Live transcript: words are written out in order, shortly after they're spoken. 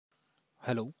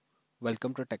Hello,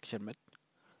 welcome to Texture Myth.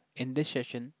 In this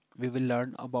session, we will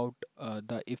learn about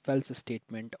the if-else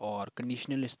statement or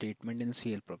conditional statement in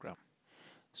CL program.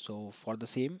 So for the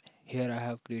same, here I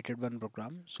have created one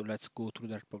program. So let's go through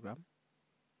that program.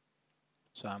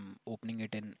 So I'm opening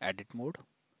it in edit mode.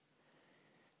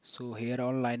 So here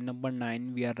on line number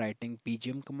 9, we are writing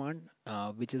pgm command,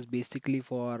 which is basically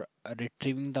for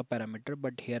retrieving the parameter,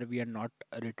 but here we are not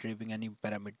retrieving any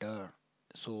parameter.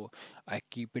 So I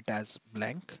keep it as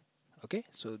blank. Okay,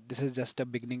 so this is just a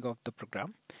beginning of the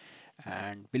program,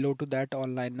 and below to that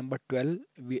on line number 12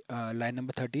 line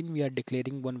number 13 we are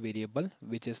declaring one variable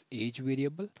which is age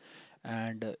variable,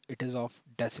 and it is of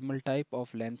decimal type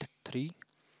of length 3,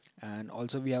 and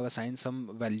also we have assigned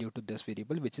some value to this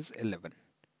variable which is 11.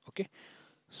 Okay,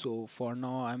 so for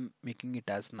now I'm making it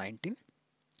as 19.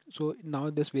 So now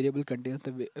this variable contains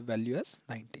the value as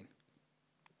 19.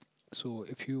 So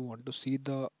if you want to see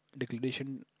the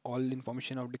declaration, all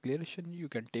information of declaration, you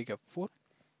can take F4.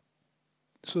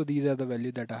 So these are the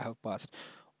value that I have passed,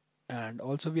 and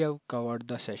also we have covered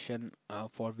the session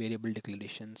for variable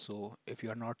declaration. So if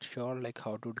you are not sure like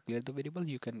how to declare the variable,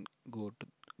 you can go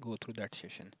through that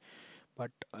session.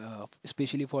 But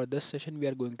especially for this session, we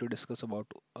are going to discuss about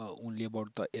only about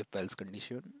the if else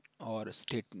condition or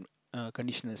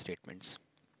conditional statements.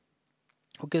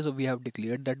 Okay, so we have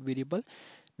declared that variable.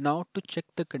 Now to check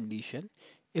the condition,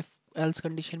 if else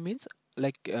condition means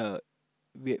like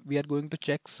we are going to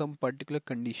check some particular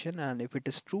condition, and if it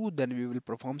is true then we will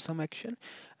perform some action,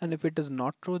 and if it is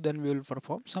not true then we will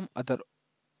perform some other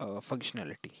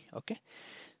functionality. Okay,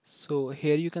 so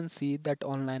here you can see that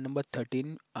on line number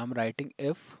 13 I'm writing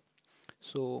if.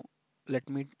 So let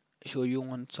me show you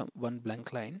on some one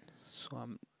blank line. So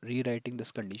I'm rewriting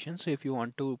this condition. So if you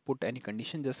want to put any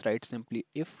condition, just write simply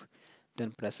if,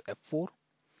 then press F4,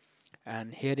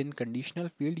 and here in conditional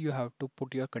field you have to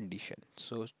put your condition.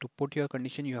 So to put your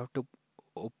condition you have to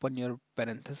open your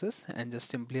parenthesis and just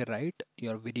simply write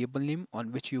your variable name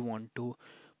on which you want to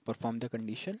perform the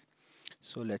condition.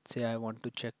 So let's say I want to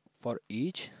check for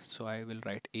age, so I will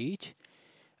write age,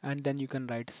 and then you can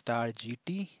write star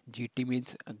gt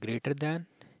means greater than.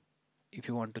 If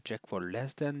you want to check for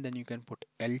less than, then you can put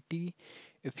lt.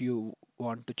 If you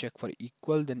want to check for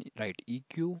equal, then write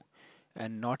eq,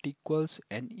 and not equals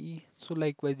ne. So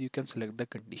likewise you can select the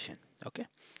condition. Okay,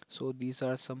 so these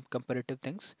are some comparative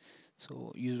things.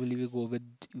 So usually we go with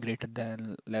greater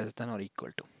than, less than, or equal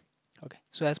to. Okay,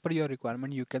 so as per your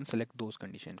requirement you can select those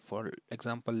conditions. For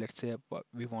example, let's say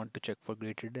we want to check for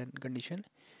greater than condition,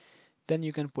 then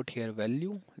you can put here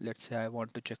value. Let's say I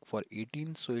want to check for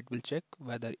 18, so it will check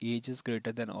whether age is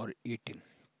greater than or 18.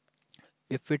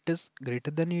 If it is greater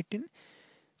than 18,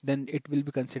 then it will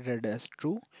be considered as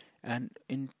true, and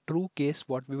in true case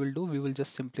what we will do, we will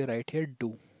just simply write here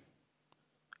do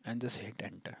and just hit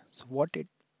enter. So what it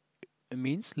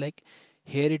means, like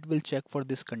here it will check for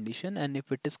this condition, and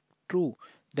if it is true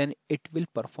then it will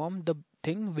perform the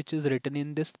thing which is written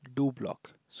in this do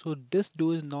block. So this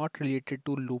do is not related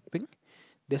to looping.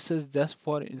 This is just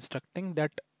for instructing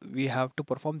that we have to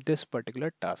perform this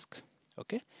particular task.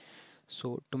 Okay,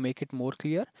 so to make it more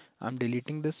clear, I'm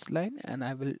deleting this line and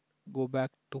I will go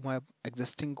back to my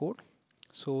existing code.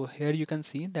 So here you can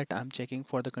see that I'm checking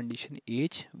for the condition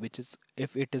age, which is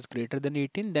if it is greater than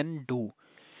 18 then do,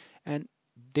 and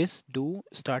this do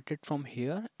started from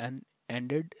here and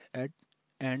ended at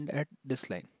this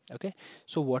line. Okay,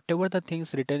 so whatever the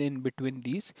things written in between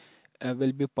these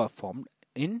will be performed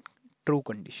in true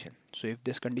condition. So if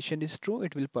this condition is true,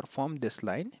 it will perform this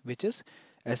line which is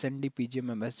snd pgm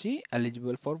msg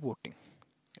eligible for voting.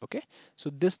 Okay,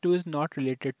 so this do is not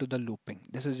related to the looping.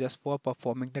 This is just for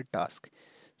performing the task.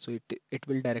 So it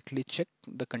will directly check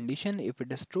the condition. If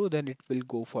it is true, then it will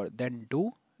go for, then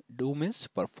do means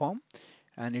perform,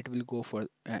 and it will go for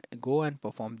go and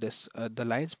perform this the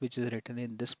lines which is written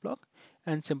in this block,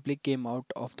 and simply came out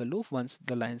of the loop once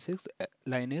the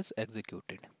line is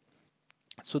executed.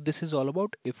 So this is all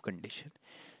about if condition.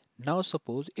 Now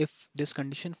suppose if this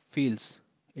condition fails,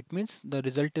 it means the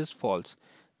result is false.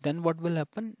 Then what will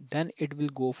happen? Then it will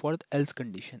go for the else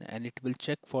condition, and it will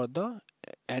check for the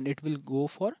and it will go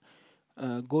for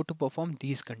go to perform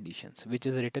these conditions which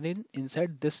is written in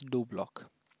inside this do block.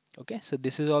 Okay, so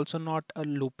this is also not a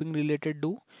looping related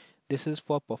do. This is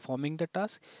for performing the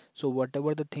task. So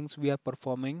whatever the things we are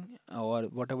performing or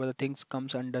whatever the things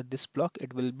comes under this block,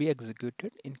 it will be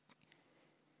executed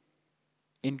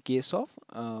in case of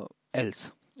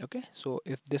else. Okay, so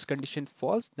if this condition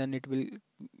false, then it will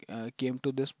came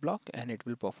to this block and it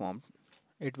will perform,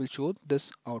 it will show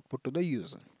this output to the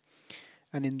user,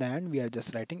 and in the end we are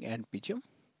just writing end pgm.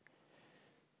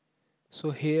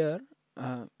 So here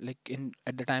like in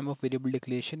at the time of variable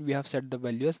declaration we have set the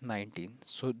value as 19,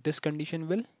 so this condition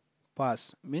will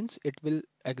pass, means it will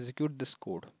execute this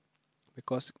code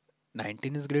because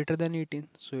 19 is greater than 18,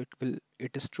 so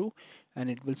it is true, and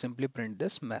it will simply print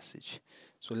this message.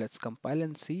 So let's compile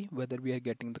and see whether we are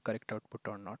getting the correct output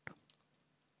or not.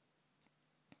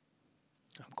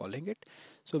 I'm calling it.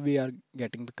 So we are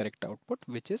getting the correct output,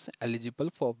 which is eligible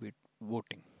for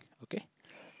voting. Okay.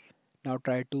 Now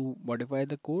try to modify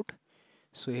the code.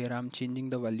 So here I'm changing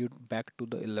the value back to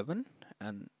the 11,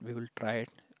 and we will try it.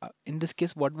 In this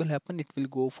case, what will happen? It will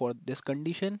go for this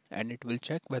condition and it will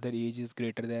check whether age is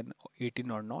greater than 18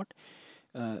 or not.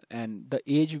 And the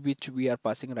age which we are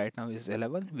passing right now is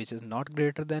 11, which is not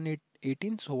greater than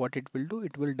 18. So what it will do?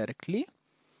 It will directly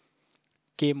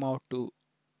came out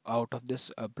of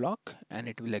this block, and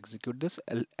it will execute this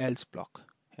else block.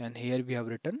 And here we have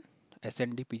written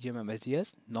SND PGM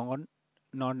MSGS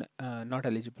not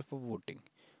eligible for voting.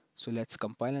 So let's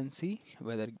compile and see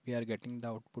whether we are getting the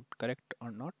output correct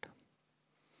or not.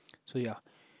 So yeah,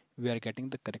 we are getting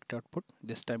the correct output.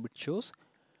 This time it shows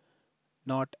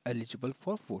not eligible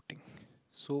for voting.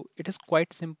 So it is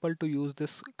quite simple to use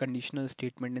this conditional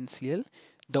statement in CL.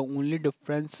 The only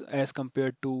difference as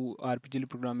compared to RPGL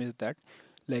program is that,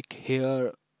 like,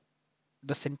 here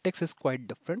the syntax is quite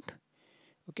different.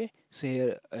 Okay,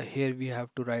 so here we have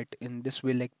to write in this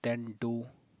way, like then do,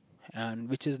 and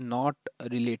which is not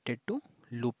related to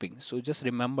looping. So just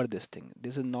remember this thing,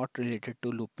 this is not related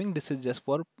to looping, this is just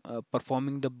for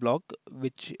performing the block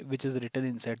which is written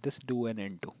inside this do and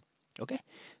undo. Okay,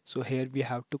 so here we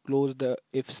have to close the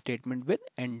if statement with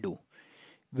undo,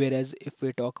 whereas if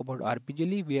we talk about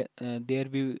RPGL, there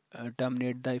we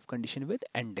terminate the if condition with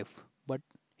endif, but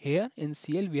here in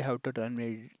CL we have to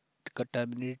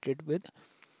terminate it with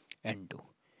undo.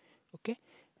 Okay,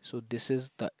 so this is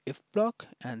the if block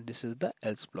and this is the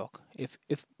else block. If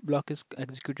block is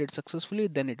executed successfully,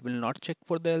 then it will not check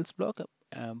for the else block,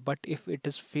 but if it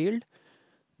is failed,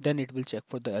 then it will check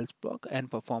for the else block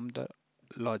and perform the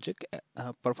logic,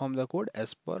 perform the code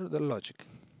as per the logic.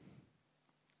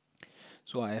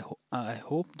 So I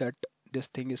hope that this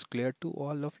thing is clear to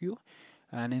all of you,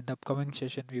 and in the upcoming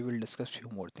session we will discuss few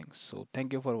more things. So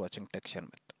thank you for watching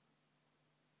TechSharmit.